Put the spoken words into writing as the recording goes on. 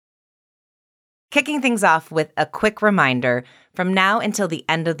Kicking things off with a quick reminder, from now until the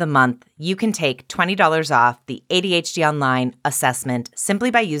end of the month, you can take $20 off the ADHD Online assessment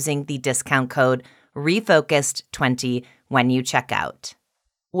simply by using the discount code REFOCUSED20 when you check out.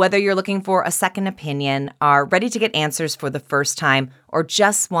 Whether you're looking for a second opinion, are ready to get answers for the first time, or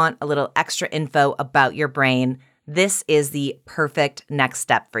just want a little extra info about your brain, this is the perfect next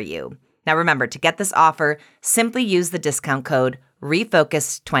step for you. Now remember, to get this offer, simply use the discount code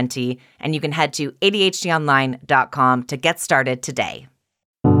REFOCUSED20, and you can head to ADHDonline.com to get started today.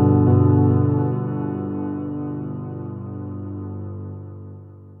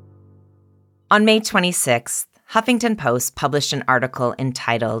 On May 26th, Huffington Post published an article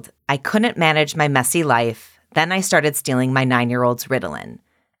entitled, "I Couldn't Manage My Messy Life, Then I Started Stealing My 9-Year-Old's Ritalin."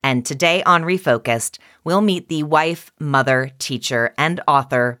 And today on Refocused, we'll meet the wife, mother, teacher, and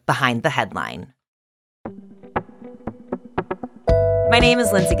author behind the headline. My name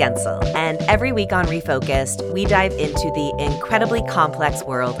is Lindsay Gensel, and every week on Refocused, we dive into the incredibly complex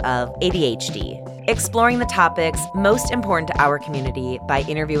world of ADHD, exploring the topics most important to our community by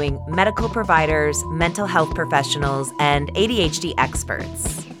interviewing medical providers, mental health professionals, and ADHD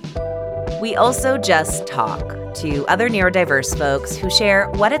experts. We also just talk to other neurodiverse folks who share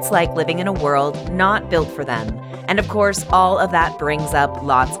what it's like living in a world not built for them. And of course, all of that brings up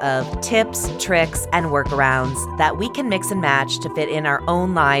lots of tips, tricks, and workarounds that we can mix and match to fit in our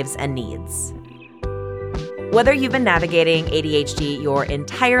own lives and needs. Whether you've been navigating ADHD your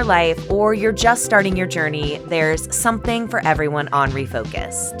entire life or you're just starting your journey, there's something for everyone on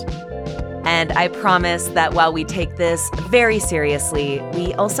Refocused. And I promise that while we take this very seriously,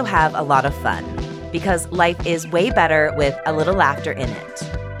 we also have a lot of fun, because life is way better with a little laughter in it.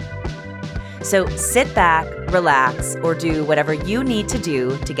 So sit back, relax, or do whatever you need to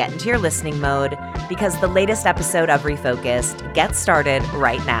do to get into your listening mode, because the latest episode of Refocused gets started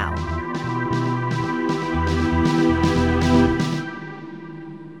right now.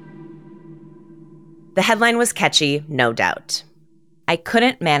 The headline was catchy, no doubt. I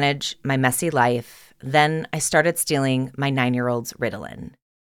couldn't manage my messy life, then I started stealing my 9-year-old's Ritalin.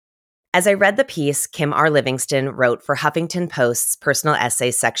 As I read the piece Kim R. Livingston wrote for Huffington Post's personal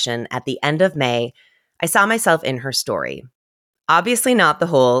essay section at the end of May, I saw myself in her story. Obviously not the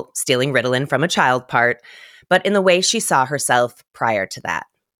whole stealing Ritalin from a child part, but in the way she saw herself prior to that.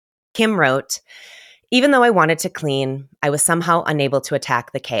 Kim wrote, "Even though I wanted to clean, I was somehow unable to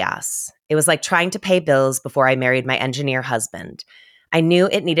attack the chaos. It was like trying to pay bills before I married my engineer husband. I knew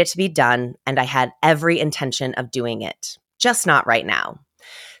it needed to be done, and I had every intention of doing it, just not right now.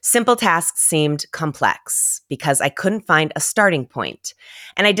 Simple tasks seemed complex because I couldn't find a starting point,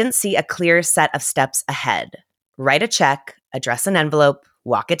 and I didn't see a clear set of steps ahead. Write a check, address an envelope,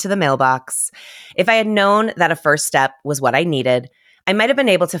 walk it to the mailbox. If I had known that a first step was what I needed, I might have been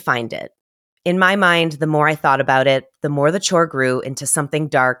able to find it. In my mind, the more I thought about it, the more the chore grew into something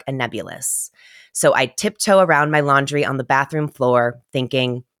dark and nebulous. So I'd tiptoe around my laundry on the bathroom floor,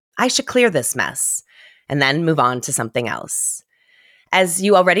 thinking, I should clear this mess, and then move on to something else. As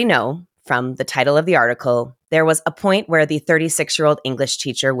you already know from the title of the article, there was a point where the 36-year-old English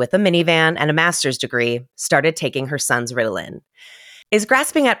teacher with a minivan and a master's degree started taking her son's Ritalin. Is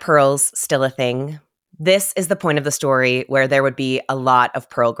grasping at pearls still a thing? This is the point of the story where there would be a lot of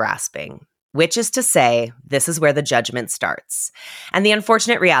pearl grasping. Which is to say, this is where the judgment starts. And the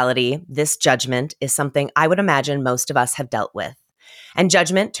unfortunate reality, this judgment is something I would imagine most of us have dealt with. And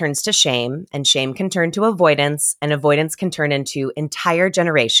judgment turns to shame, and shame can turn to avoidance, and avoidance can turn into entire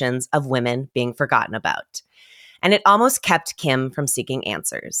generations of women being forgotten about. And it almost kept Kim from seeking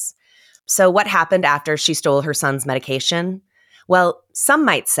answers. So what happened after she stole her son's medication? Well, some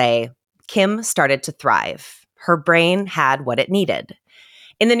might say Kim started to thrive. Her brain had what it needed.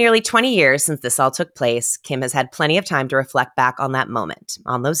 In the nearly 20 years since this all took place, Kim has had plenty of time to reflect back on that moment,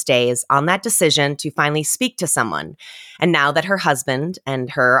 on those days, on that decision to finally speak to someone. And now that her husband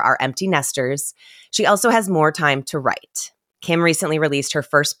and her are empty nesters, she also has more time to write. Kim recently released her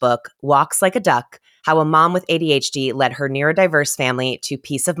first book, Walks Like a Duck: How a Mom with ADHD Led Her Neurodiverse Family to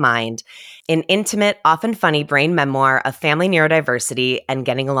Peace of Mind, an intimate, often funny brain memoir of family neurodiversity and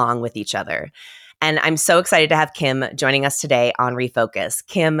getting along with each other. And I'm so excited to have Kim joining us today on Refocus.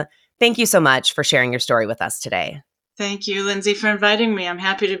 Kim, thank you so much for sharing your story with us today. Thank you, Lindsay, for inviting me. I'm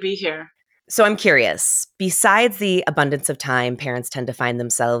happy to be here. So I'm curious, besides the abundance of time parents tend to find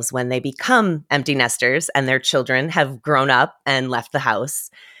themselves when they become empty nesters and their children have grown up and left the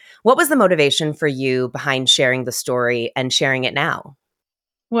house, what was the motivation for you behind sharing the story and sharing it now?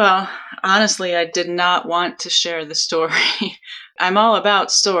 Well, honestly, I did not want to share the story. I'm all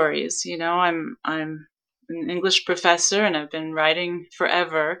about stories. I'm an English professor and I've been writing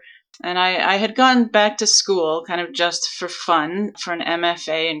forever. And I had gone back to school kind of just for fun for an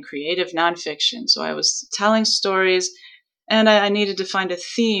MFA in creative nonfiction. So I was telling stories, and I needed to find a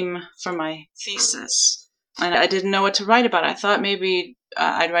theme for my thesis. And I didn't know what to write about. I thought maybe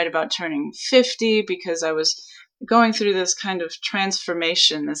I'd write about turning 50 because I was going through this kind of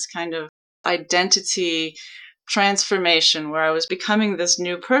transformation, this kind of identity transformation where I was becoming this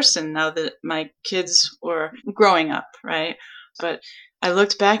new person now that my kids were growing up, right? But I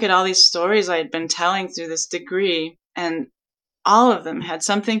looked back at all these stories I had been telling through this degree, and all of them had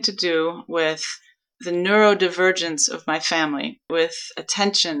something to do with the neurodivergence of my family, with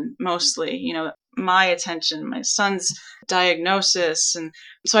attention mostly, my attention, my son's diagnosis. And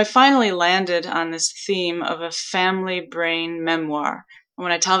so I finally landed on this theme of a family brain memoir. And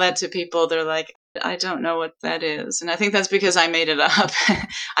when I tell that to people, they're like, I don't know what that is. And I think that's because I made it up.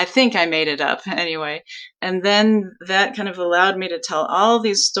 I think I made it up anyway. And then that kind of allowed me to tell all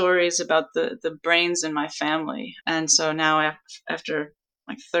these stories about the brains in my family. And so now, after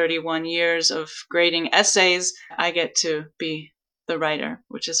like 31 years of grading essays, I get to be the writer,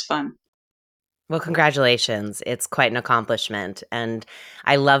 which is fun. Well, congratulations. It's quite an accomplishment. And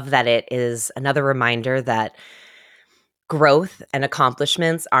I love that it is another reminder that growth and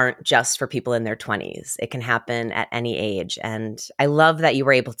accomplishments aren't just for people in their 20s. It can happen at any age. And I love that you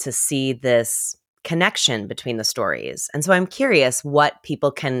were able to see this connection between the stories. And so I'm curious what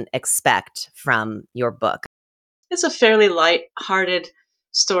people can expect from your book. It's a fairly light-hearted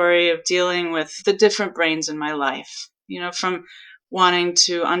story of dealing with the different brains in my life, from wanting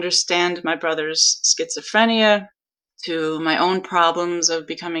to understand my brother's schizophrenia to my own problems of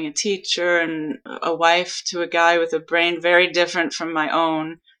becoming a teacher and a wife to a guy with a brain very different from my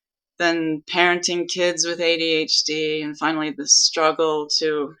own, then parenting kids with ADHD, and finally the struggle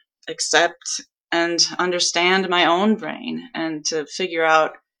to accept and understand my own brain and to figure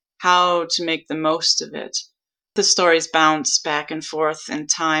out how to make the most of it. The stories bounce back and forth in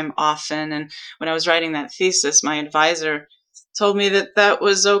time often, and when I was writing that thesis, my advisor told me that that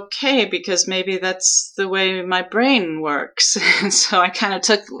was okay because maybe that's the way my brain works. And so I kind of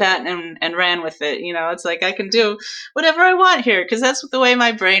took that and ran with it. It's like I can do whatever I want here because that's the way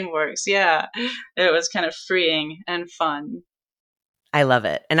my brain works. Yeah, it was kind of freeing and fun. I love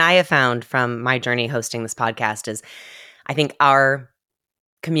it. And I have found from my journey hosting this podcast is I think our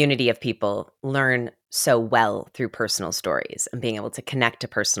community of people learn so well through personal stories, and being able to connect to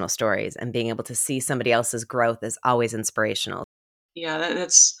personal stories and being able to see somebody else's growth is always inspirational. Yeah,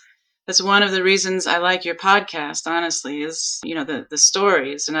 that's one of the reasons I like your podcast, honestly, is, the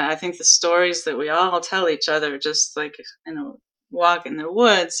stories. And I think the stories that we all tell each other, just like, walk in the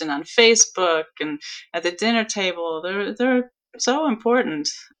woods and on Facebook and at the dinner table, they're so important.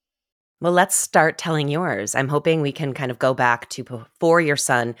 Well, let's start telling yours. I'm hoping we can kind of go back to before your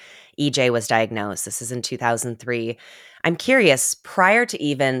son, EJ, was diagnosed. This is in 2003. I'm curious, prior to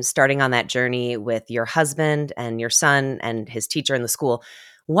even starting on that journey with your husband and your son and his teacher in the school,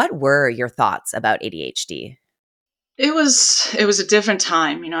 what were your thoughts about ADHD? It was a different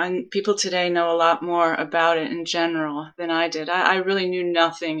time, and people today know a lot more about it in general than I did. I really knew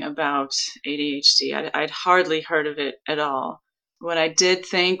nothing about ADHD. I'd hardly heard of it at all. What I did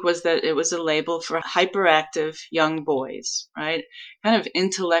think was that it was a label for hyperactive young boys, right? Kind of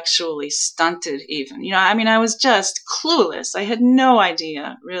intellectually stunted, even. I was just clueless. I had no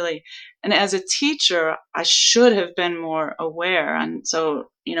idea, really. And as a teacher, I should have been more aware. And so,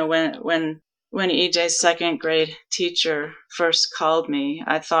 when EJ's second grade teacher first called me,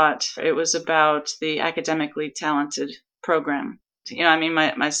 I thought it was about the academically talented program.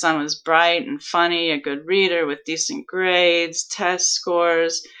 My son was bright and funny, a good reader with decent grades, test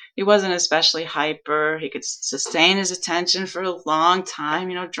scores. He wasn't especially hyper. He could sustain his attention for a long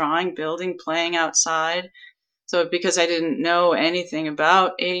time, drawing, building, playing outside. So because I didn't know anything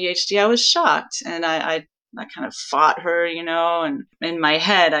about ADHD, I was shocked, and I kind of fought her, and in my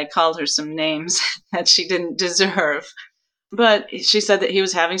head I called her some names that she didn't deserve. But she said that he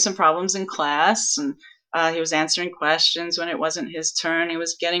was having some problems in class, and he was answering questions when it wasn't his turn. He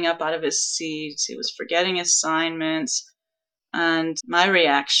was getting up out of his seat. He was forgetting assignments. And my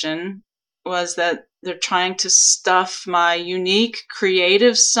reaction was that they're trying to stuff my unique,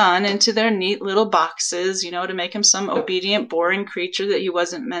 creative son into their neat little boxes, to make him some obedient, boring creature that he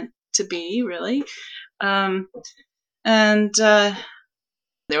wasn't meant to be, really. And there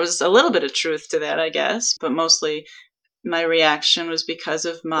was a little bit of truth to that, I guess, but mostly my reaction was because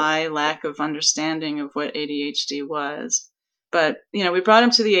of my lack of understanding of what ADHD was. But, we brought him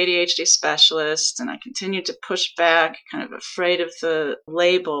to the ADHD specialist, and I continued to push back, kind of afraid of the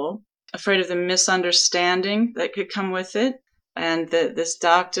label, afraid of the misunderstanding that could come with it. And this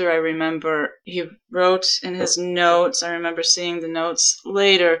doctor, I remember, he wrote in his notes, I remember seeing the notes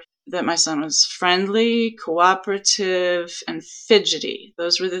later, that my son was friendly, cooperative, and fidgety.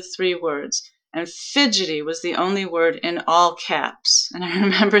 Those were the three words. And fidgety was the only word in all caps. And I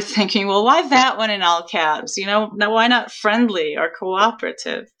remember thinking, well, why that one in all caps? Now why not friendly or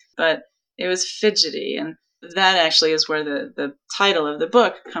cooperative? But it was fidgety. And that actually is where the title of the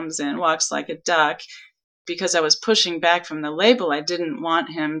book comes in, Walks Like a Duck, because I was pushing back from the label. I didn't want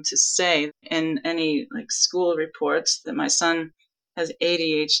him to say in any school reports that my son has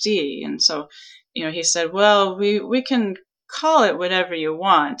ADHD. And so, he said, well, we can call it whatever you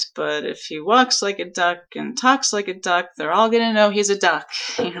want, but if he walks like a duck and talks like a duck, they're all going to know he's a duck.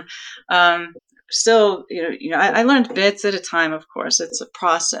 Still, I learned bits at a time, of course. It's a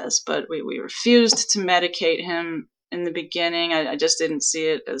process, but we refused to medicate him in the beginning. I just didn't see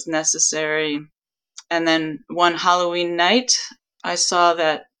it as necessary. And then one Halloween night, I saw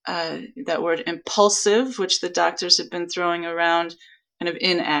that word impulsive, which the doctors had been throwing around, kind of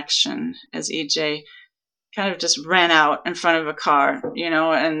in action as EJ kind of just ran out in front of a car,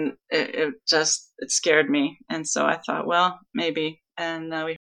 and it scared me. And so I thought, well, maybe. And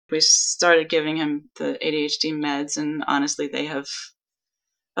we started giving him the ADHD meds, and honestly, they have,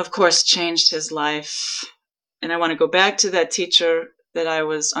 of course, changed his life. And I want to go back to that teacher that I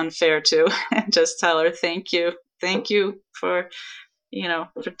was unfair to and just tell her, thank you. Thank you for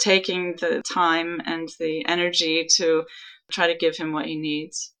taking the time and the energy to try to give him what he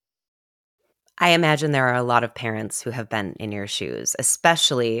needs. I imagine there are a lot of parents who have been in your shoes,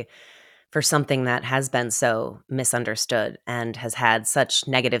 especially for something that has been so misunderstood and has had such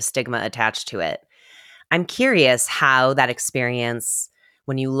negative stigma attached to it. I'm curious how that experience,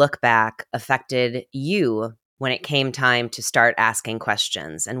 when you look back, affected you when it came time to start asking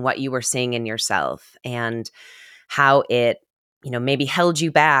questions and what you were seeing in yourself, and how it, maybe held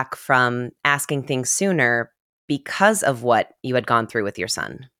you back from asking things sooner because of what you had gone through with your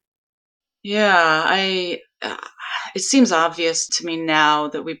son. Yeah, it seems obvious to me now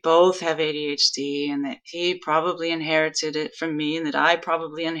that we both have ADHD and that he probably inherited it from me and that I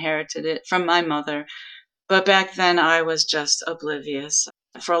probably inherited it from my mother. But back then I was just oblivious.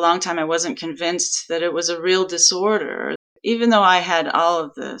 For a long time, I wasn't convinced that it was a real disorder. Even though I had all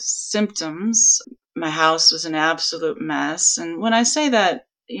of the symptoms, my house was an absolute mess. And when I say that,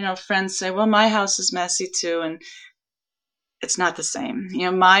 friends say, well, my house is messy too. And it's not the same.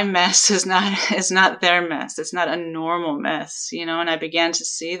 My mess is not their mess. It's not a normal mess, and I began to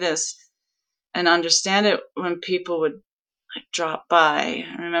see this and understand it when people would drop by.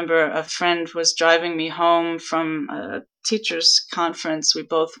 I remember a friend was driving me home from a teachers conference we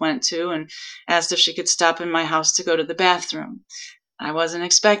both went to and asked if she could stop in my house to go to the bathroom. I wasn't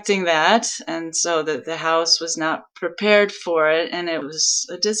expecting that, and so the house was not prepared for it, and it was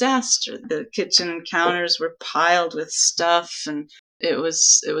a disaster. The kitchen counters were piled with stuff, and it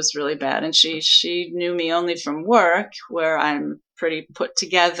was really bad. And she knew me only from work, where I'm pretty put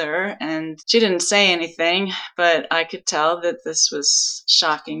together, and she didn't say anything, but I could tell that this was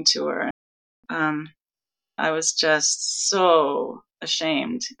shocking to her. Um, I was just so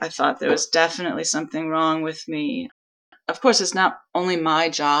ashamed. I thought there was definitely something wrong with me. Of course, it's not only my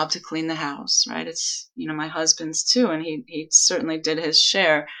job to clean the house, right? It's, my husband's too, and he certainly did his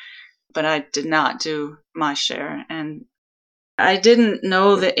share, but I did not do my share. And I didn't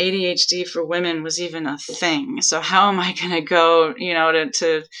know that ADHD for women was even a thing. So how am I going to go,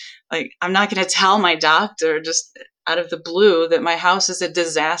 to I'm not going to tell my doctor just out of the blue that my house is a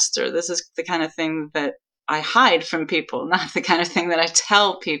disaster. This is the kind of thing that I hide from people, not the kind of thing that I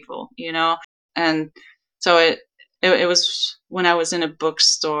tell people. And so it was when I was in a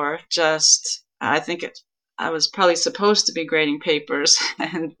bookstore, just, I think I was probably supposed to be grading papers,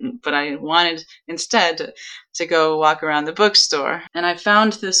 but I wanted instead to go walk around the bookstore. And I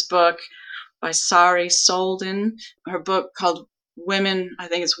found this book by Sari Solden, her book called Women, I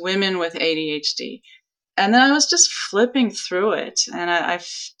think it's Women with ADHD. And then I was just flipping through it, and I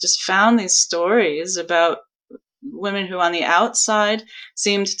just found these stories about women who on the outside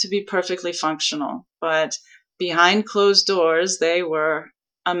seemed to be perfectly functional, but behind closed doors, they were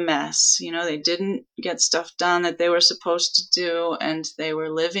a mess. They didn't get stuff done that they were supposed to do, and they were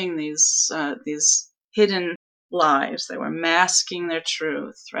living these hidden lives. They were masking their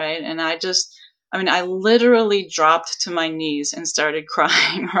truth, right? And I literally dropped to my knees and started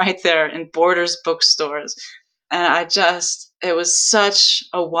crying right there in Borders bookstores. And it was such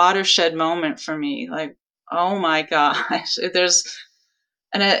a watershed moment for me. Like, oh my gosh, it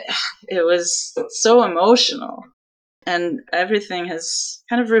was so emotional. And everything has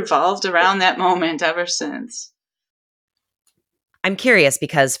kind of revolved around that moment ever since. I'm curious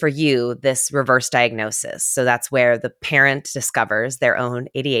because for you, this reverse diagnosis, so that's where the parent discovers their own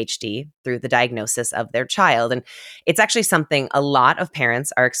ADHD through the diagnosis of their child. And it's actually something a lot of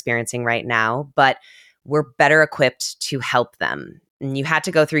parents are experiencing right now, but we're better equipped to help them. And you had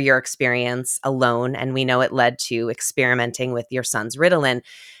to go through your experience alone, and we know it led to experimenting with your son's Ritalin.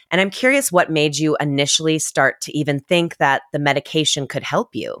 And I'm curious what made you initially start to even think that the medication could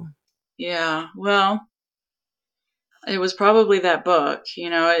help you. Yeah, well, it was probably that book.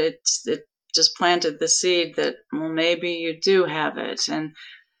 It just planted the seed that, well, maybe you do have it. And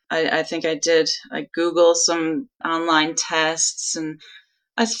I think I did like Google some online tests, and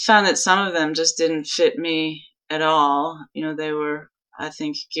I found that some of them just didn't fit me at all. They were, I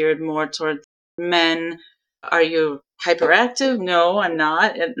think, geared more toward men. Are you hyperactive? No, I'm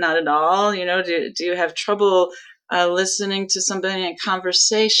not. Not at all. Do you have trouble listening to somebody in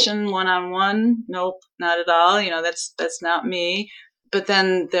conversation one on one? Nope, not at all. That's not me. But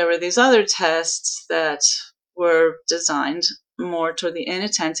then there were these other tests that were designed more toward the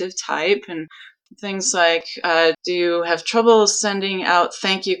inattentive type, and things like, do you have trouble sending out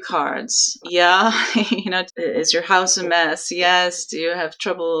thank you cards? Yeah. Is your house a mess? Yes. Do you have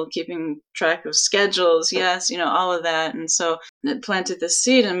trouble keeping track of schedules? Yes. All of that. And so it planted the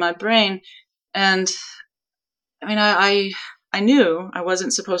seed in my brain. And I mean, I knew I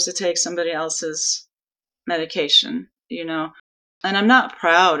wasn't supposed to take somebody else's medication. And I'm not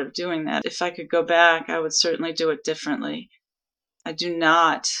proud of doing that. If I could go back, I would certainly do it differently. I do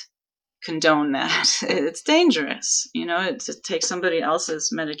not condone that. It's dangerous, to take somebody else's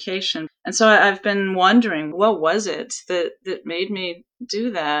medication. And so I've been wondering, what was it that made me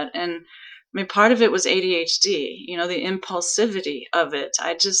do that? And I mean, part of it was ADHD, the impulsivity of it.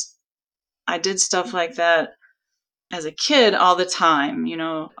 I did stuff like that as a kid all the time.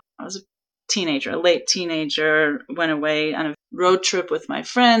 I was a teenager, a late teenager, went away on a road trip with my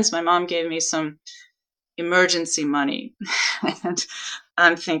friends. My mom gave me some emergency money. And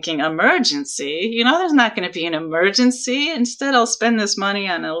I'm thinking, emergency? There's not going to be an emergency. Instead, I'll spend this money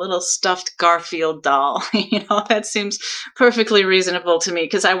on a little stuffed Garfield doll. That seems perfectly reasonable to me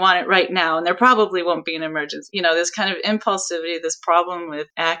because I want it right now and there probably won't be an emergency. This kind of impulsivity, this problem with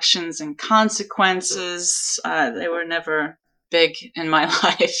actions and consequences, they were never big in my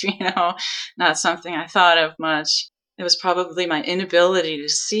life, not something I thought of much. It was probably my inability to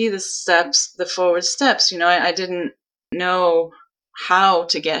see the forward steps. I didn't know how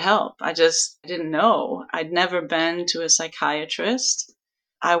to get help. I just didn't know. I'd never been to a psychiatrist.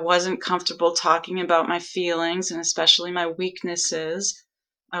 I wasn't comfortable talking about my feelings and especially my weaknesses.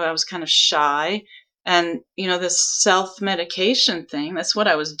 I was kind of shy. And, this self medication thing, that's what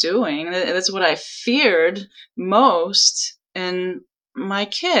I was doing. That's what I feared most. And my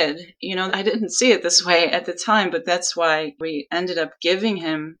kid, I didn't see it this way at the time, but that's why we ended up giving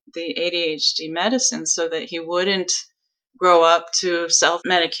him the ADHD medicine so that he wouldn't grow up to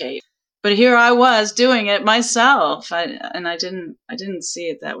self-medicate. But here I was doing it myself, and I didn't see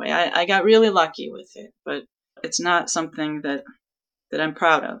it that way. I got really lucky with it, but it's not something that I'm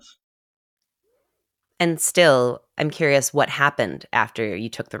proud of. And still, I'm curious what happened after you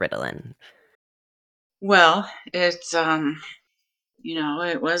took the Ritalin. Well, it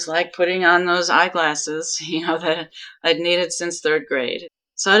was like putting on those eyeglasses, that I'd needed since third grade.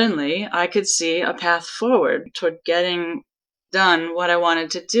 Suddenly, I could see a path forward toward getting done what I wanted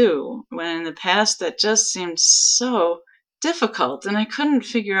to do, when in the past that just seemed so difficult, and I couldn't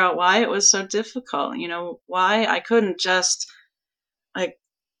figure out why it was so difficult, why I couldn't just, like,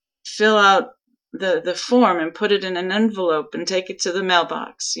 fill out the form and put it in an envelope and take it to the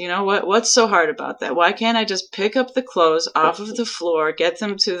mailbox. What's so hard about that? Why can't I just pick up the clothes off of the floor, get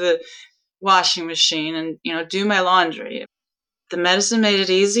them to the washing machine, and do my laundry? The medicine made it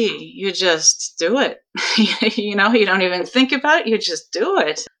easy. You just do it. You don't even think about it. You just do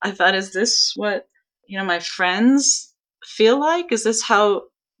it. I thought, is this what, my friends feel like? Is this how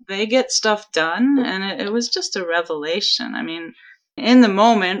they get stuff done? And it was just a revelation. I mean, in the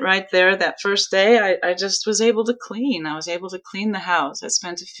moment right there, that first day, I just was able to clean. I was able to clean the house. I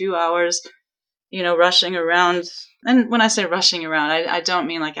spent a few hours, rushing around. And when I say rushing around, I don't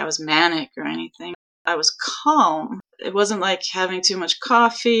mean like I was manic or anything. I was calm. It wasn't like having too much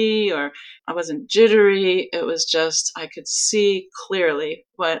coffee, or I wasn't jittery. It was just I could see clearly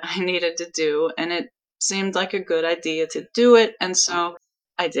what I needed to do, and it seemed like a good idea to do it. And so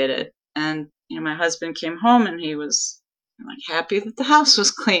I did it. And, my husband came home and he was like happy that the house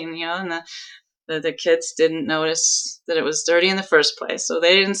was clean, and the kids didn't notice that it was dirty in the first place, so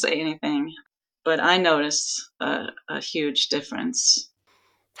they didn't say anything. But I noticed a huge difference.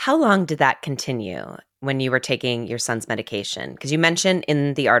 How long did that continue? when you were taking your son's medication? Because you mentioned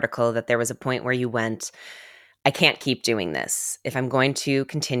in the article that there was a point where you went, I can't keep doing this. If I'm going to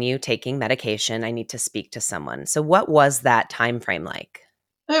continue taking medication, I need to speak to someone. So what was that time frame like?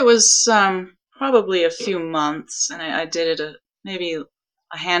 It was probably a few months, and I did it maybe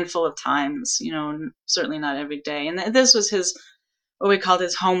a handful of times. Certainly not every day. And this was his what we called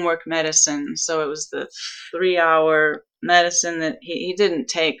his homework medicine. So it was the 3 hour medicine that he didn't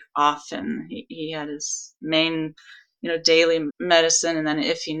take often. He had his main, daily medicine, and then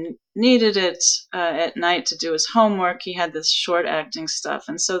if he needed it at night to do his homework, he had this short acting stuff.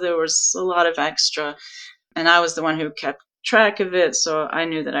 And so there was a lot of extra, and I was the one who kept track of it, so I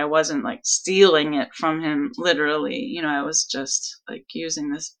knew that I wasn't like stealing it from him literally. I was just like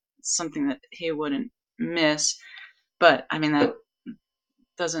using this something that he wouldn't miss. But I mean, that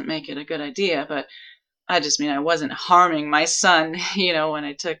doesn't make it a good idea, but I just mean I wasn't harming my son, when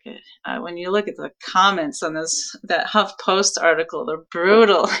I took it. When you look at the comments on that HuffPost article, they're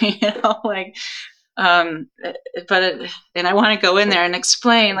brutal, like, but and I want to go in there and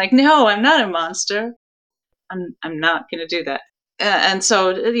explain, like, no, I'm not a monster. I'm not going to do that. And so,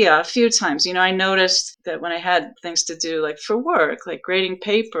 yeah, a few times, I noticed that when I had things to do, like for work, like grading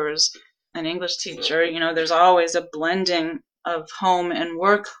papers, an English teacher, there's always a blending of home and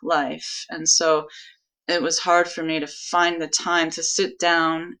work life. And so it was hard for me to find the time to sit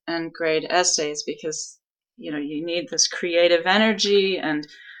down and grade essays because, you need this creative energy and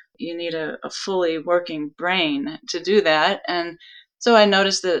you need a fully working brain to do that. And so I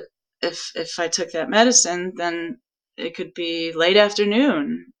noticed that if I took that medicine, then it could be late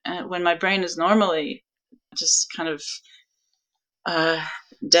afternoon when my brain is normally just kind of uh,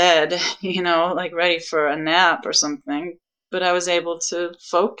 dead, like ready for a nap or something. But I was able to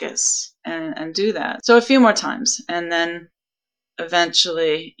focus and do that. So a few more times. And then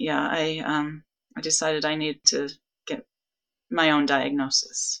eventually, yeah, I decided I need to get my own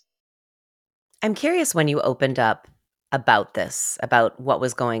diagnosis. I'm curious when you opened up about this, about what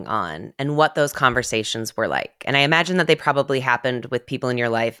was going on and what those conversations were like. And I imagine that they probably happened with people in your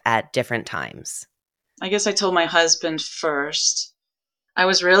life at different times. I guess I told my husband first. I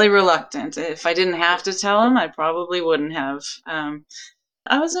was really reluctant. If I didn't have to tell him, I probably wouldn't have.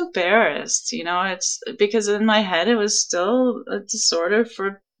 I was embarrassed, it's because in my head it was still a disorder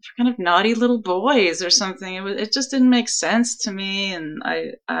for kind of naughty little boys or something. It just didn't make sense to me, and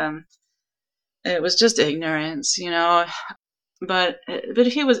it was just ignorance. But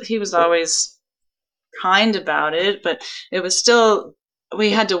he was always kind about it, but it was still, we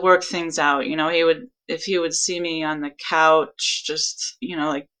had to work things out. If he would see me on the couch, just,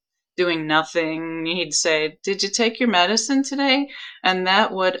 like doing nothing, he'd say, "Did you take your medicine today?" And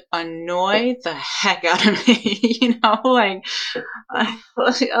that would annoy the heck out of me, like,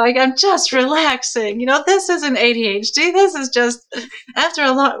 like I'm just relaxing. This isn't ADHD. This is just after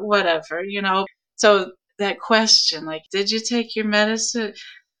a lot, whatever. So that question, like, "Did you take your medicine?"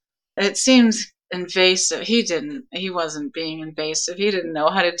 It seems invasive. He wasn't being invasive. He didn't know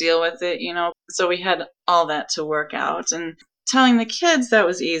how to deal with it. So we had all that to work out. And telling the kids, that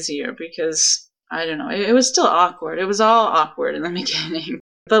was easier because, I don't know, it was still awkward. It was all awkward in the beginning.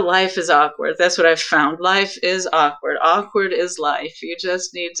 But life is awkward. That's what I've found. Life is awkward. Awkward is life. You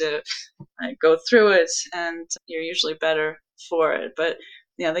just need to go through it, and you're usually better for it. But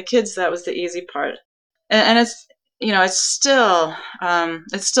yeah, the kids, that was the easy part. And it's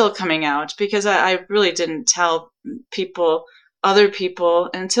still coming out because I really didn't tell other people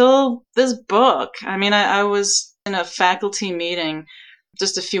until this book. I mean, I was in a faculty meeting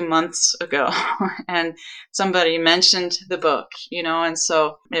just a few months ago and somebody mentioned the book, and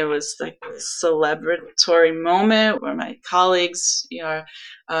so it was like a celebratory moment where my colleagues, are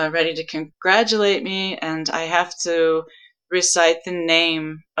ready to congratulate me, and I have to recite the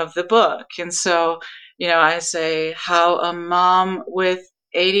name of the book. And so, I say, "How a Mom with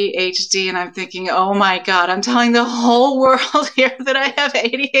ADHD," and I'm thinking, oh my God, I'm telling the whole world here that I have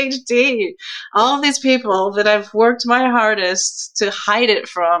ADHD. All of these people that I've worked my hardest to hide it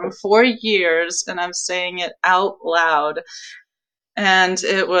from for years, and I'm saying it out loud. And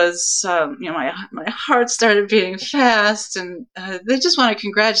it was, my heart started beating fast, and they just want to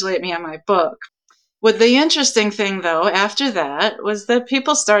congratulate me on my book. What the interesting thing, though, after that was that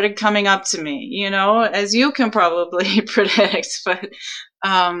people started coming up to me, as you can probably predict,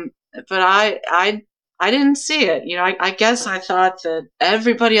 um, but I didn't see it. I guess I thought that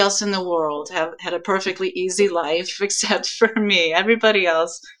everybody else in the world had a perfectly easy life except for me. Everybody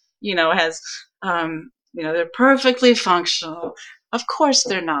else, has, they're perfectly functional. Of course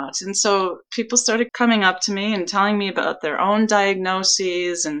they're not. And so people started coming up to me and telling me about their own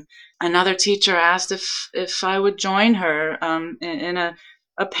diagnoses, and another teacher asked if I would join her in a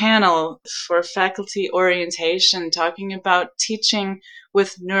panel for faculty orientation talking about teaching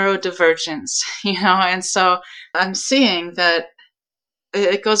with neurodivergence, and so I'm seeing that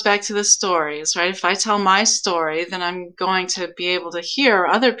it goes back to the stories, right? If I tell my story, then I'm going to be able to hear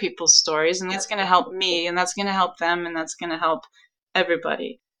other people's stories, and that's going to help me, and that's going to help them, and that's going to help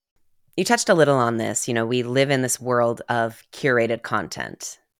everybody. You touched a little on this. We live in this world of curated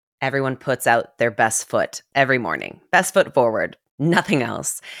content. Everyone puts out their best foot every morning, best foot forward, nothing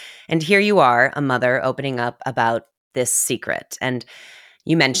else. And here you are, a mother opening up about this secret. And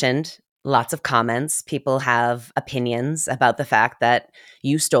you mentioned lots of comments. People have opinions about the fact that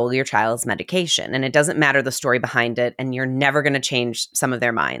you stole your child's medication. And it doesn't matter the story behind it. And you're never going to change some of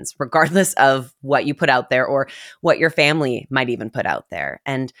their minds, regardless of what you put out there or what your family might even put out there.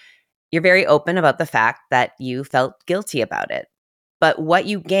 And you're very open about the fact that you felt guilty about it. But what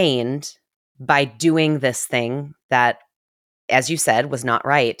you gained by doing this thing that, as you said, was not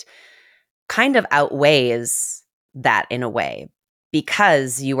right, kind of outweighs that in a way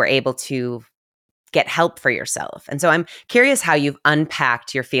because you were able to get help for yourself. And so I'm curious how you've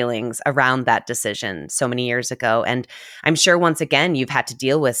unpacked your feelings around that decision so many years ago. And I'm sure once again, you've had to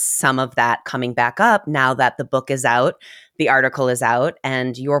deal with some of that coming back up now that the book is out, the article is out,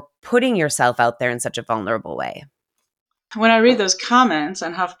 and you're putting yourself out there in such a vulnerable way. When I read those comments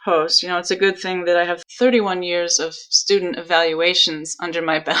on HuffPost, it's a good thing that I have 31 years of student evaluations under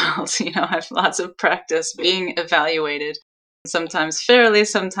my belt. I have lots of practice being evaluated, sometimes fairly,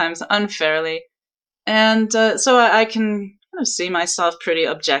 sometimes unfairly. And so I can kind of see myself pretty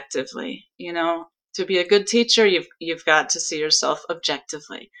objectively. To be a good teacher, you've got to see yourself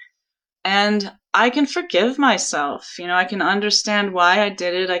objectively. And I can forgive myself. I can understand why I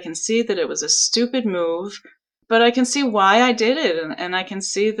did it. I can see that it was a stupid move, but I can see why I did it. And I can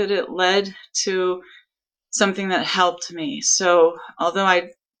see that it led to something that helped me. So although I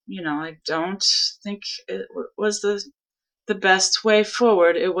don't think it was the best way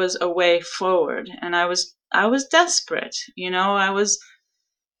forward, it was a way forward. And I was desperate.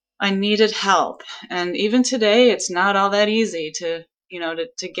 I needed help. And even today, it's not all that easy to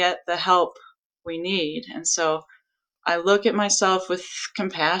get the help we need. And so I look at myself with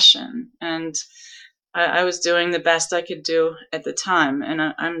compassion, and I was doing the best I could do at the time. And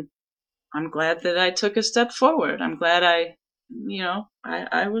I'm glad that I took a step forward. I'm glad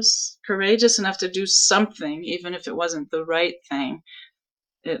I was courageous enough to do something, even if it wasn't the right thing.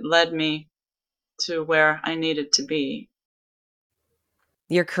 It led me to where I needed to be.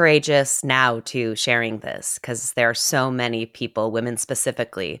 You're courageous now too, sharing this, because there are so many people, women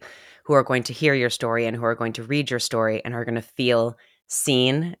specifically, who are going to hear your story and who are going to read your story and are going to feel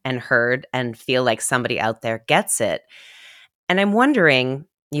seen and heard and feel like somebody out there gets it. And I'm wondering,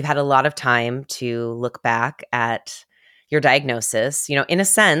 you've had a lot of time to look back at your diagnosis. In a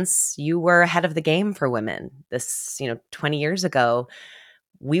sense, you were ahead of the game for women. 20 years ago,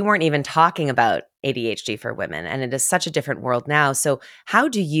 we weren't even talking about ADHD for women, and it is such a different world now. So how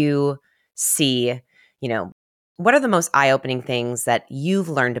do you see, what are the most eye-opening things that you've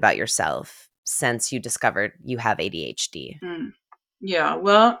learned about yourself since you discovered you have ADHD? Yeah,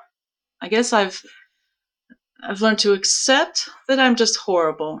 well, I guess I've learned to accept that I'm just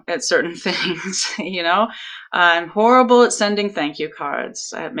horrible at certain things. I'm horrible at sending thank you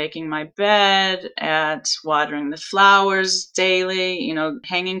cards, at making my bed, at watering the flowers daily,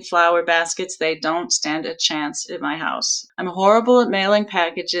 hanging flower baskets. They don't stand a chance at my house. I'm horrible at mailing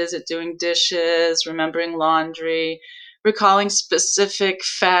packages, at doing dishes, remembering laundry, recalling specific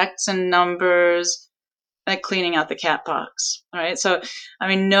facts and numbers, like cleaning out the cat box. All right. So,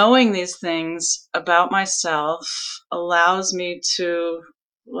 knowing these things about myself allows me to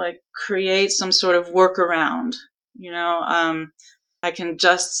create some sort of workaround. I can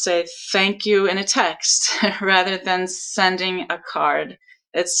just say thank you in a text rather than sending a card.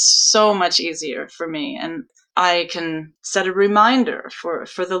 It's so much easier for me. And I can set a reminder for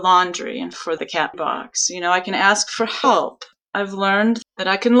the laundry and for the cat box. I can ask for help. I've learned that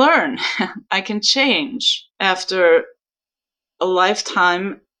I can learn. I can change after a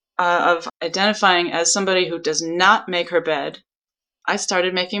lifetime of identifying as somebody who does not make her bed. I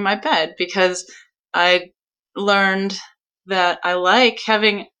started making my bed because I learned that I like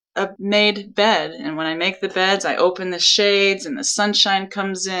having a made bed. And when I make the beds, I open the shades and the sunshine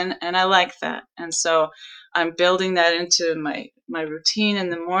comes in, and I like that. And so I'm building that into my routine in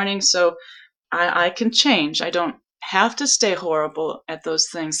the morning. So I can change. I don't have to stay horrible at those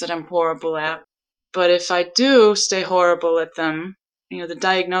things that I'm horrible at. But if I do stay horrible at them, the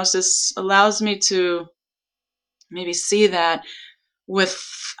diagnosis allows me to maybe see that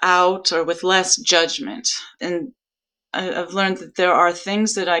without or with less judgment. And I've learned that there are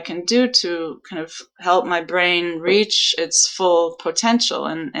things that I can do to kind of help my brain reach its full potential.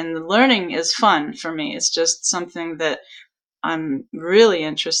 And the learning is fun for me. It's just something that I'm really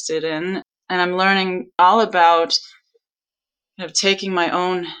interested in. And I'm learning all about kind of taking my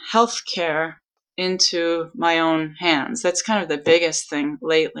own health care into my own hands. That's kind of the biggest thing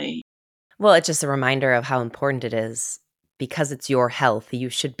lately. Well, it's just a reminder of how important it is. Because it's your health, you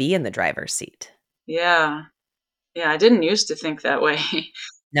should be in the driver's seat. Yeah. Yeah. I didn't used to think that way.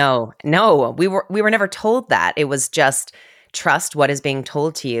 No, no, we were never told that. It was just trust what is being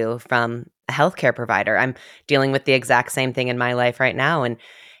told to you from a healthcare provider. I'm dealing with the exact same thing in my life right now, and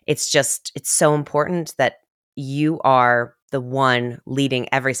it's so important that you are the one leading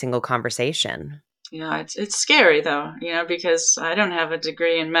every single conversation. Yeah, it's scary though, because I don't have a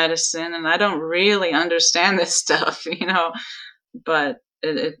degree in medicine and I don't really understand this stuff, but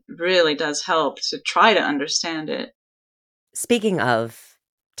it really does help to try to understand it. Speaking of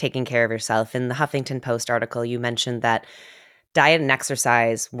taking care of yourself, in the Huffington Post article, you mentioned that diet and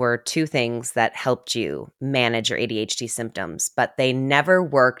exercise were two things that helped you manage your ADHD symptoms, but they never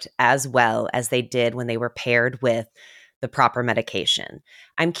worked as well as they did when they were paired with the proper medication.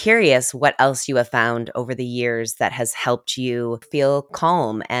 I'm curious what else you have found over the years that has helped you feel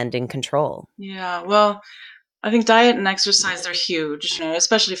calm and in control. Yeah, well, I think diet and exercise are huge,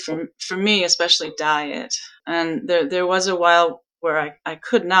 especially for me, especially diet. And there was a while where I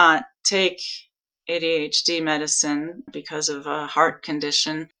could not take ADHD medicine because of a heart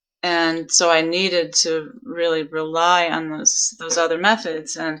condition. And so I needed to really rely on those other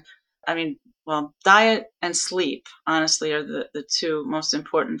methods. And I mean, well, diet and sleep, honestly, are the two most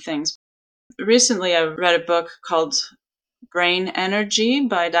important things. Recently, I read a book called Brain Energy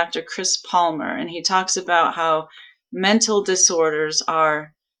by Dr. Chris Palmer, and he talks about how mental disorders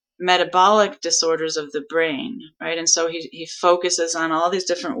are metabolic disorders of the brain, right? And so he focuses on all these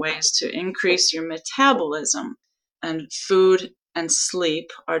different ways to increase your metabolism. And food and sleep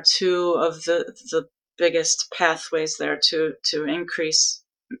are two of the biggest pathways there to increase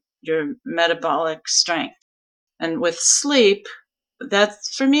your metabolic strength. And with sleep,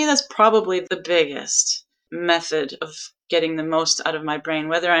 that's for me, that's probably the biggest method of getting the most out of my brain,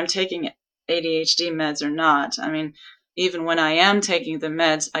 whether I'm taking ADHD meds or not. I mean, even when I am taking the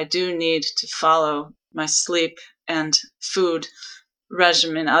meds, I do need to follow my sleep and food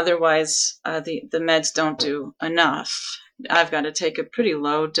regimen. Otherwise, the meds don't do enough. I've got to take a pretty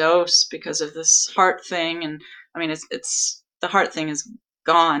low dose because of this heart thing. And I mean, it's the heart thing is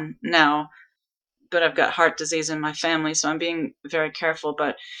gone now, but I've got heart disease in my family, so I'm being very careful.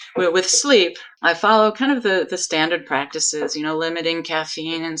 But with sleep, I follow kind of the standard practices, limiting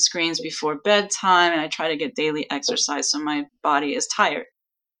caffeine and screens before bedtime, and I try to get daily exercise so my body is tired.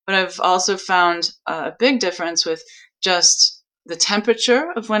 But I've also found a big difference with just the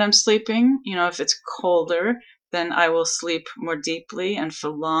temperature of when I'm sleeping. If it's colder, then I will sleep more deeply and for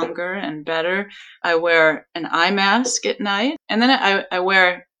longer and better. I wear an eye mask at night, and then I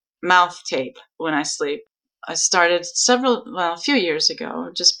wear mouth tape when I sleep. I started a few years ago,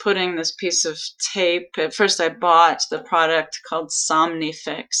 just putting this piece of tape. At first, I bought the product called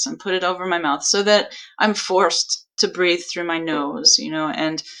Somnifix and put it over my mouth so that I'm forced to breathe through my nose,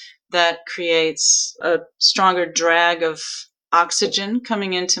 and that creates a stronger drag of oxygen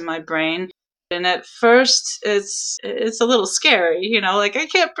coming into my brain. And at first, it's a little scary, like I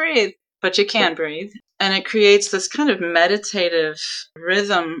can't breathe, but you can breathe. And it creates this kind of meditative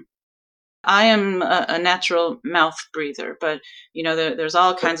rhythm. I am a natural mouth breather, but there's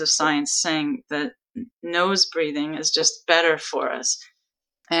all kinds of science saying that nose breathing is just better for us.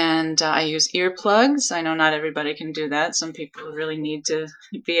 And I use earplugs. I know not everybody can do that. Some people really need to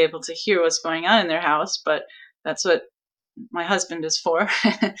be able to hear what's going on in their house, but that's what my husband is for.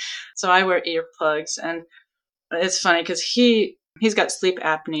 So I wear earplugs, and it's funny because he's got sleep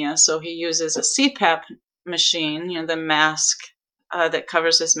apnea, so he uses a CPAP machine, the mask that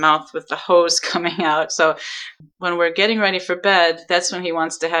covers his mouth with the hose coming out. So when we're getting ready for bed, that's when he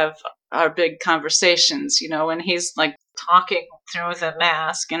wants to have our big conversations, when he's like talking through the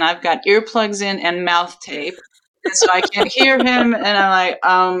mask and I've got earplugs in and mouth tape. And so I can't hear him, and I'm like,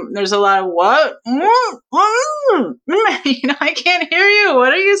 there's a lot of what? I can't hear you.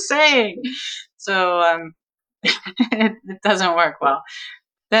 What are you saying? So it doesn't work well.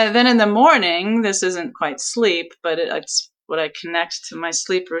 Then in the morning, this isn't quite sleep, but it's what I connect to my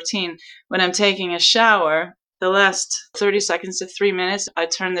sleep routine. When I'm taking a shower, the last 30 seconds to 3 minutes, I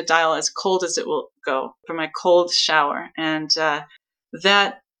turn the dial as cold as it will go for my cold shower. And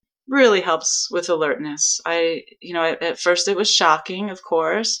that really helps with alertness. At first it was shocking, of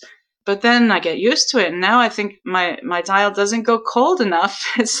course, but then I get used to it. And now I think my dial doesn't go cold enough.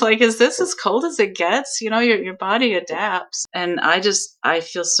 It's like, is this as cold as it gets? Your body adapts. And I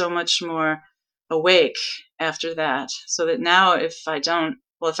feel so much more awake after that. So that now if I don't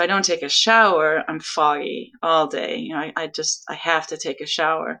take a shower, I'm foggy all day. I have to take a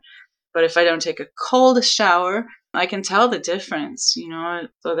shower. But if I don't take a cold shower, I can tell the difference,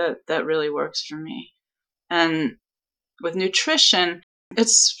 so that really works for me. And with nutrition,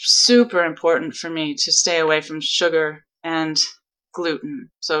 it's super important for me to stay away from sugar and gluten.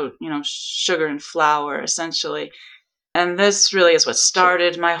 So, sugar and flour essentially. And this really is what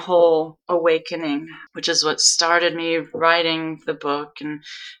started my whole awakening, which is what started me writing the book. And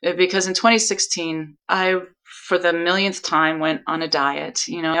because in 2016, I, for the millionth time, went on a diet.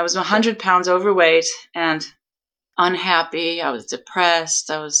 I was 100 pounds overweight and unhappy. I was depressed.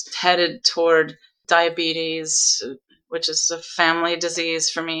 I was headed toward diabetes, which is a family disease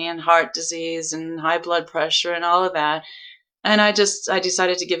for me, and heart disease and high blood pressure and all of that. And I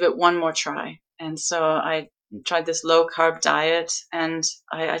decided to give it one more try. And so I tried this low carb diet, and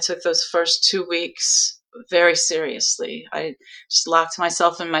I took those first 2 weeks very seriously. I just locked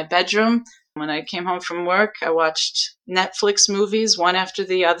myself in my bedroom. When I came home from work, I watched Netflix movies one after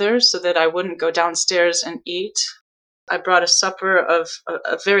the other so that I wouldn't go downstairs and eat. I brought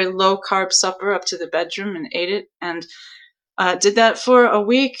a very low carb supper up to the bedroom and ate it, and did that for a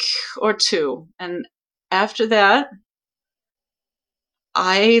week or two. And after that,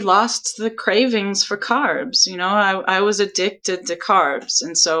 I lost the cravings for carbs. I was addicted to carbs.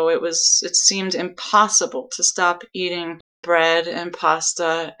 And so it seemed impossible to stop eating bread and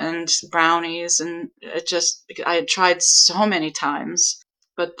pasta and brownies. And I had tried so many times,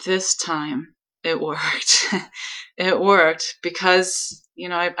 but this time it worked. It worked because,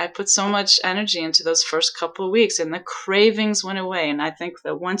 I put so much energy into those first couple of weeks and the cravings went away. And I think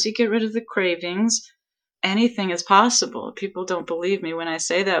that once you get rid of the cravings, anything is possible. People don't believe me when I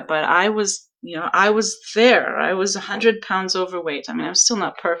say that, but I was there. I was 100 pounds overweight. I mean, I'm still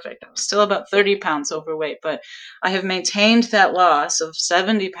not perfect. I'm still about 30 pounds overweight, but I have maintained that loss of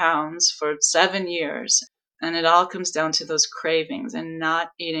 70 pounds for 7 years. And it all comes down to those cravings and not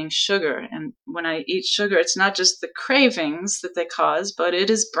eating sugar. And when I eat sugar, it's not just the cravings that they cause, but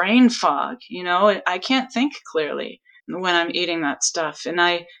it is brain fog. I can't think clearly when I'm eating that stuff. And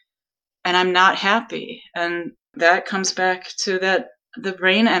I'm not happy. And that comes back to the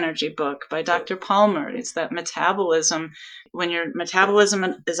brain energy book by Dr. Palmer. It's that metabolism. When your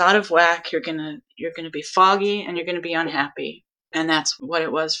metabolism is out of whack, you're gonna be foggy and you're gonna be unhappy. And that's what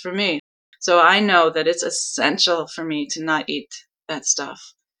it was for me. So I know that it's essential for me to not eat that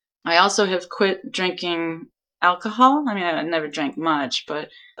stuff. I also have quit drinking alcohol. I mean, I never drank much, but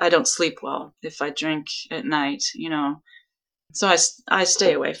I don't sleep well if I drink at night, So I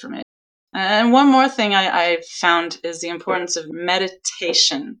stay away from it. And one more thing I found is the importance of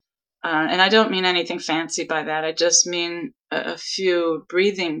meditation. And I don't mean anything fancy by that. I just mean a few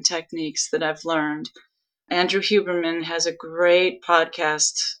breathing techniques that I've learned. Andrew Huberman has a great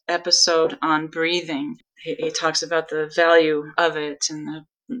podcast episode on breathing. He talks about the value of it and the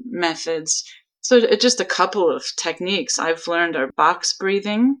methods. So just a couple of techniques I've learned are box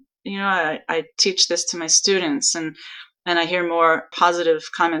breathing. I teach this to my students, and I hear more positive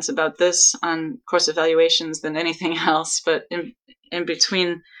comments about this on course evaluations than anything else. But in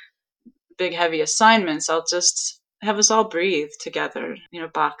between big, heavy assignments, I'll just have us all breathe together,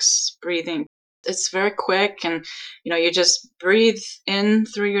 box breathing. It's very quick, and you just breathe in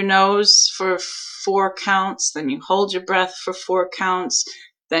through your nose for 4 counts, then you hold your breath for 4 counts,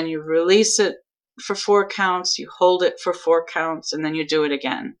 then you release it for 4 counts, you hold it for 4 counts, and then you do it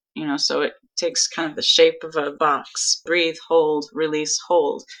again. So it takes kind of the shape of a box. Breathe, hold, release,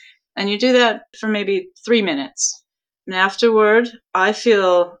 hold. And you do that for maybe 3 minutes. And afterward, I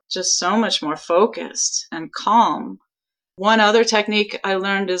feel just so much more focused and calm. One other technique I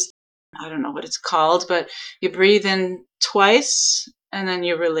learned is, I don't know what it's called, but you breathe in twice and then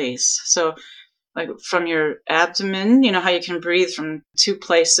you release. So like from your abdomen, how you can breathe from 2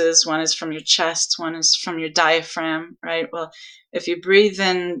 places. One is from your chest, one is from your diaphragm, right? Well, if you breathe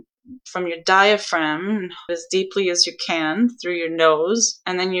in from your diaphragm as deeply as you can through your nose,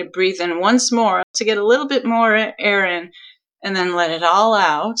 and then you breathe in once more to get a little bit more air in, and then let it all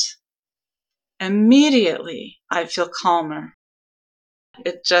out, immediately I feel calmer.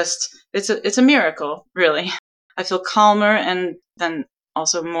 It's a miracle, really. I feel calmer and then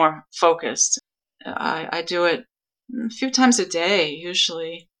also more focused. I do it a few times a day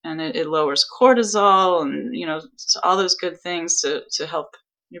usually, and it lowers cortisol and all those good things to help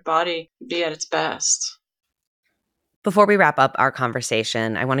your body be at its best. Before we wrap up our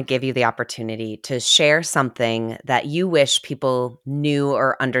conversation, I want to give you the opportunity to share something that you wish people knew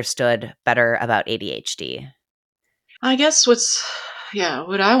or understood better about ADHD. I guess what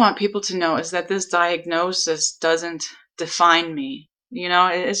I want people to know is that this diagnosis doesn't define me.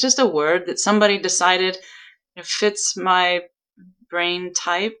 It's just a word that somebody decided it fits my brain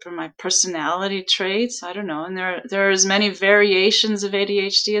type or my personality traits. I don't know. And there are as many variations of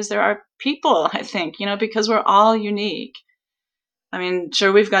ADHD as there are people, I think, because we're all unique. I mean,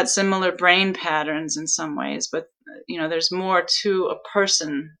 sure, we've got similar brain patterns in some ways, but there's more to a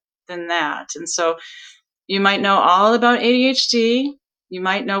person than that. And so you might know all about ADHD. You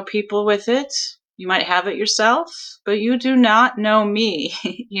might know people with it. You might have it yourself, but you do not know me.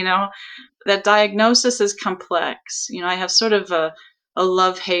 That diagnosis is complex. I have sort of a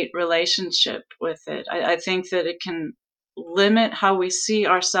love-hate relationship with it. I think that it can limit how we see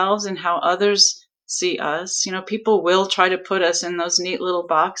ourselves and how others see us. People will try to put us in those neat little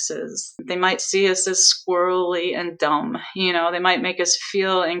boxes. They might see us as squirrely and dumb. They might make us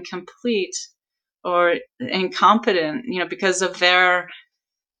feel incomplete or incompetent, because of their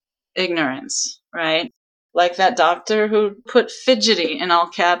ignorance, right? Like that doctor who put fidgety in all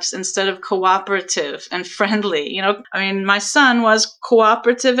caps instead of cooperative and friendly. I mean, my son was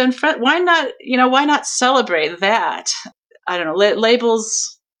cooperative and why not celebrate that? I don't know.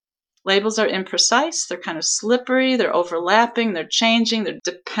 Labels are imprecise. They're kind of slippery. They're overlapping. They're changing. They're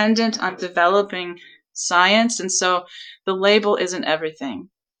dependent on developing science. And so the label isn't everything.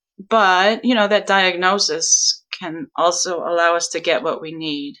 But, that diagnosis can also allow us to get what we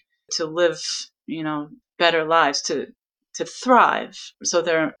need to live, better lives, to thrive. So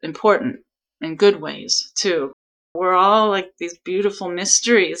they're important in good ways too. We're all like these beautiful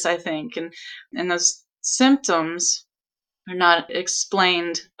mysteries, I think, and those symptoms are not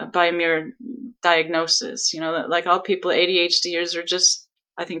explained by mere diagnosis. Like all people, ADHDers are just,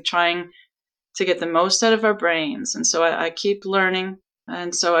 I think, trying to get the most out of our brains. And so I keep learning.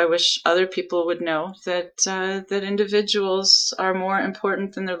 And so I wish other people would know that individuals are more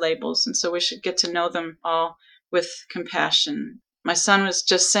important than their labels. And so we should get to know them all with compassion. My son was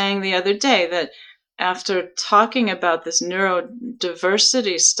just saying the other day that after talking about this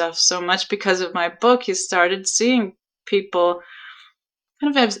neurodiversity stuff so much because of my book, he started seeing people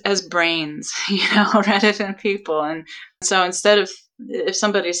kind of as brains, rather than people. And so instead of, if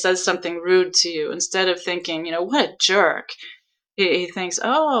somebody says something rude to you, instead of thinking, what a jerk, he thinks,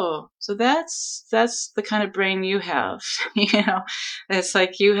 oh, so that's the kind of brain you have. It's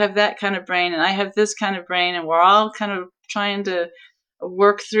like you have that kind of brain and I have this kind of brain, and we're all kind of trying to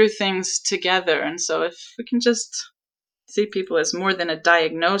work through things together. And so if we can just see people as more than a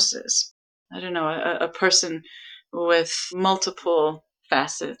diagnosis, I don't know, a person with multiple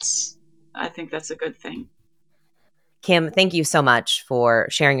facets, I think that's a good thing. Kim, thank you so much for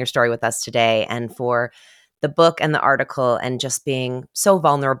sharing your story with us today and for the book and the article and just being so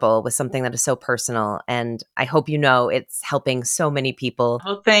vulnerable with something that is so personal. And I hope you know it's helping so many people.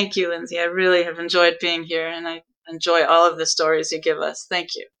 Well, thank you, Lindsay. I really have enjoyed being here, and I enjoy all of the stories you give us. Thank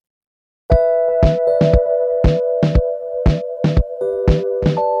you.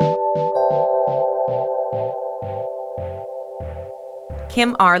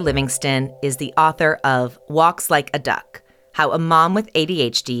 Kim R. Livingston is the author of Walks Like a Duck: How a Mom with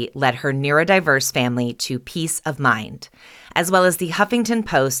ADHD Led Her Neurodiverse Family to Peace of Mind, as well as the Huffington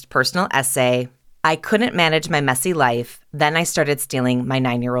Post personal essay, I Couldn't Manage My Messy Life, Then I Started Stealing My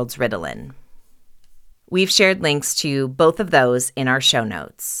 9-Year-Old's Ritalin. We've shared links to both of those in our show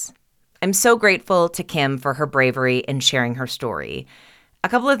notes. I'm so grateful to Kim for her bravery in sharing her story. A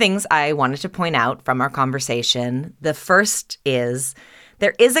couple of things I wanted to point out from our conversation. The first is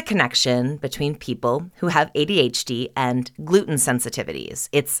there is a connection between people who have ADHD and gluten sensitivities.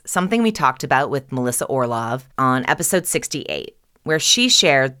 It's something we talked about with Melissa Orlov on episode 68, where she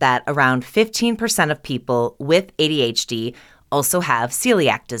shared that around 15% of people with ADHD also have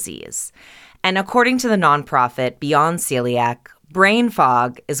celiac disease. And according to the nonprofit Beyond Celiac, brain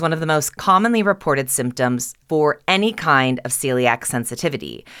fog is one of the most commonly reported symptoms for any kind of celiac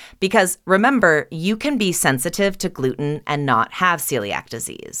sensitivity. Because remember, you can be sensitive to gluten and not have celiac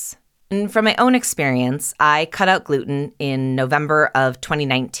disease. And from my own experience, I cut out gluten in November of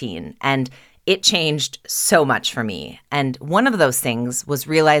 2019, and it changed so much for me. And one of those things was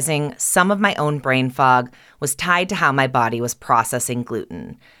realizing some of my own brain fog was tied to how my body was processing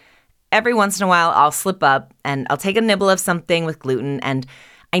gluten. Every once in a while, I'll slip up and I'll take a nibble of something with gluten, and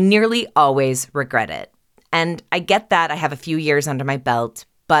I nearly always regret it. And I get that I have a few years under my belt,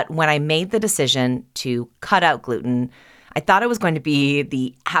 but when I made the decision to cut out gluten, I thought it was going to be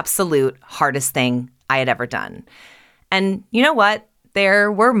the absolute hardest thing I had ever done. And you know what?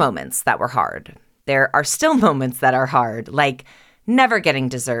 There were moments that were hard. There are still moments that are hard, like never getting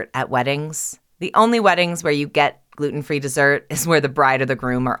dessert at weddings. The only weddings where you get gluten-free dessert is where the bride or the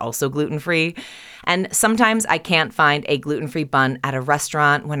groom are also gluten-free. And sometimes I can't find a gluten-free bun at a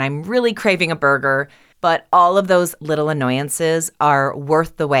restaurant when I'm really craving a burger, but all of those little annoyances are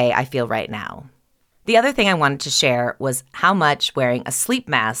worth the way I feel right now. The other thing I wanted to share was how much wearing a sleep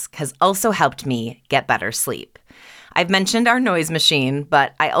mask has also helped me get better sleep. I've mentioned our noise machine,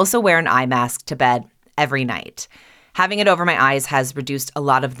 but I also wear an eye mask to bed every night. Having it over my eyes has reduced a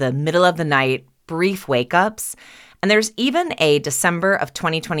lot of the middle of the night brief wake-ups. And there's even a December of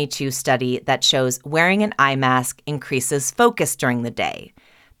 2022 study that shows wearing an eye mask increases focus during the day.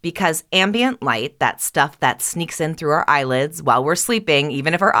 Because ambient light, that stuff that sneaks in through our eyelids while we're sleeping,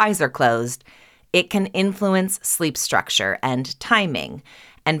 even if our eyes are closed, it can influence sleep structure and timing.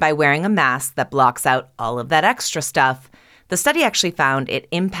 And by wearing a mask that blocks out all of that extra stuff, the study actually found it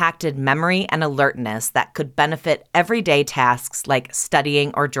impacted memory and alertness that could benefit everyday tasks like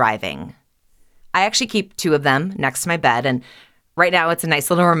studying or driving. I actually keep 2 of them next to my bed, and right now it's a nice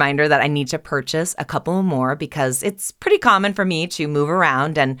little reminder that I need to purchase a couple more because it's pretty common for me to move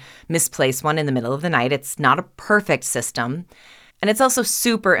around and misplace one in the middle of the night. It's not a perfect system. And it's also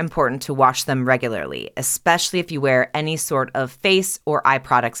super important to wash them regularly, especially if you wear any sort of face or eye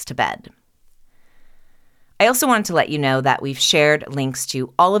products to bed. I also wanted to let you know that we've shared links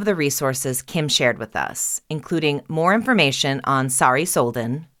to all of the resources Kim shared with us, including more information on Sari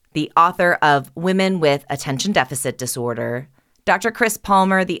Solden, the author of Women with Attention Deficit Disorder, Dr. Chris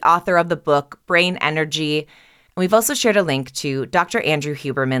Palmer, the author of the book Brain Energy, and we've also shared a link to Dr. Andrew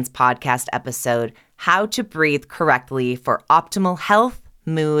Huberman's podcast episode, How to Breathe Correctly for Optimal Health,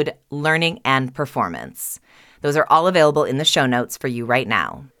 Mood, Learning, and Performance. Those are all available in the show notes for you right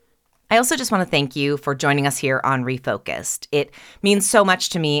now. I also just want to thank you for joining us here on Refocused. It means so much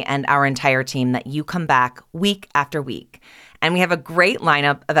to me and our entire team that you come back week after week. And we have a great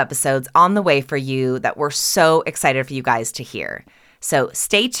lineup of episodes on the way for you that we're so excited for you guys to hear. So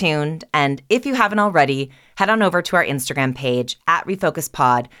stay tuned, and if you haven't already, head on over to our Instagram page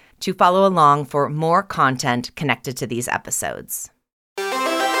 @RefocusPod to follow along for more content connected to these episodes.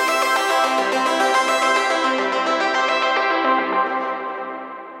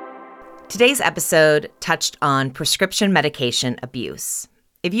 Today's episode touched on prescription medication abuse.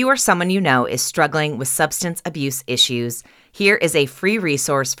 If you or someone you know is struggling with substance abuse issues, here is a free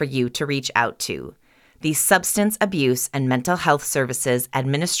resource for you to reach out to. The Substance Abuse and Mental Health Services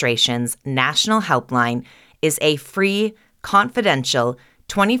Administration's National Helpline is a free, confidential,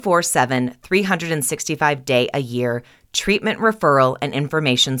 24/7, 365-day-a-year treatment referral and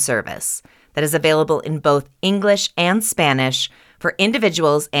information service that is available in both English and Spanish for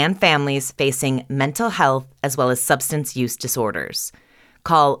individuals and families facing mental health as well as substance use disorders.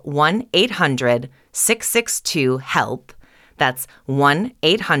 Call 1-800-662-HELP. That's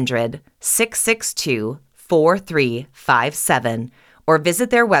 1-800-662-4357, or visit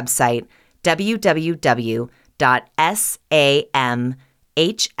their website,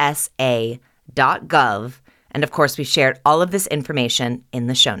 www.samhsa.gov. And of course, we've shared all of this information in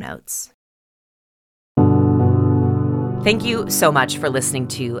the show notes. Thank you so much for listening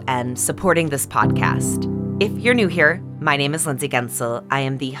to and supporting this podcast. If you're new here, my name is Lindsay Gensel. I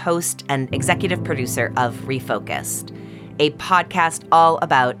am the host and executive producer of Refocused, a podcast all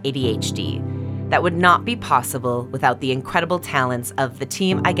about ADHD that would not be possible without the incredible talents of the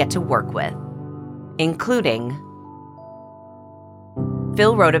team I get to work with, including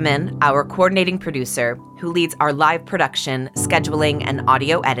Phil Rodeman, our coordinating producer, who leads our live production, scheduling, and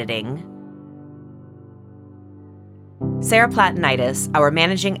audio editing, Sarah Platinitis, our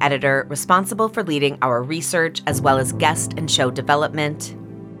managing editor, responsible for leading our research as well as guest and show development,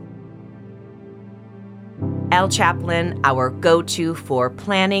 Al Chaplin, our go-to for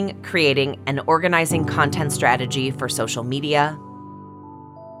planning, creating, and organizing content strategy for social media.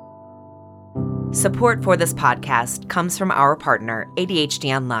 Support for this podcast comes from our partner,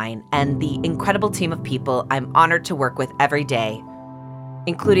 ADHD Online, and the incredible team of people I'm honored to work with every day,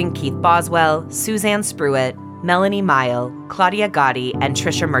 including Keith Boswell, Suzanne Spruitt, Melanie Mile, Claudia Gotti, and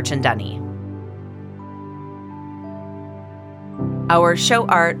Trisha Merchandunny. Our show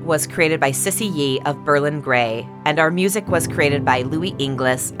art was created by Sissy Yee of Berlin Grey, and our music was created by Louis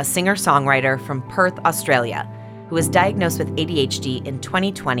Inglis, a singer-songwriter from Perth, Australia, who was diagnosed with ADHD in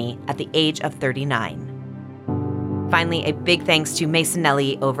 2020 at the age of 39. Finally, a big thanks to Mason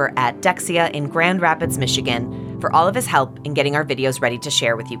Nelly over at Dexia in Grand Rapids, Michigan, for all of his help in getting our videos ready to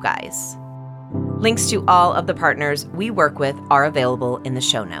share with you guys. Links to all of the partners we work with are available in the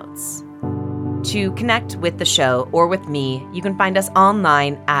show notes. To connect with the show or with me, you can find us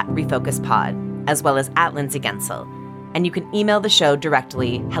online at Refocus Pod, as well as at Lindsay Gensel. And you can email the show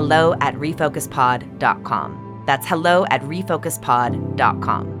directly, hello@refocuspod.com. That's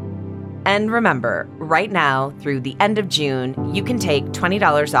hello@refocuspod.com. And remember, right now, through the end of June, you can take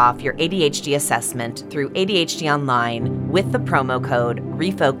 $20 off your ADHD assessment through ADHD Online with the promo code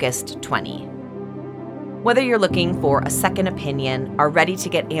REFOCUSED20. Whether you're looking for a second opinion, are ready to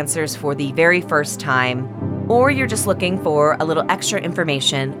get answers for the very first time, or you're just looking for a little extra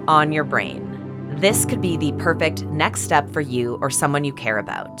information on your brain, this could be the perfect next step for you or someone you care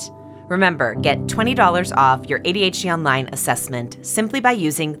about. Remember, get $20 off your ADHD Online assessment simply by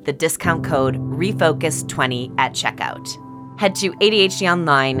using the discount code REFOCUS20 at checkout. Head to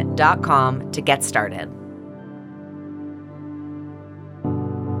ADHDonline.com to get started.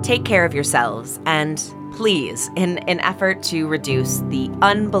 Take care of yourselves, and please, in an effort to reduce the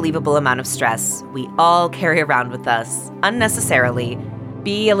unbelievable amount of stress we all carry around with us unnecessarily,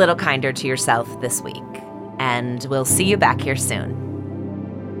 be a little kinder to yourself this week. And we'll see you back here soon.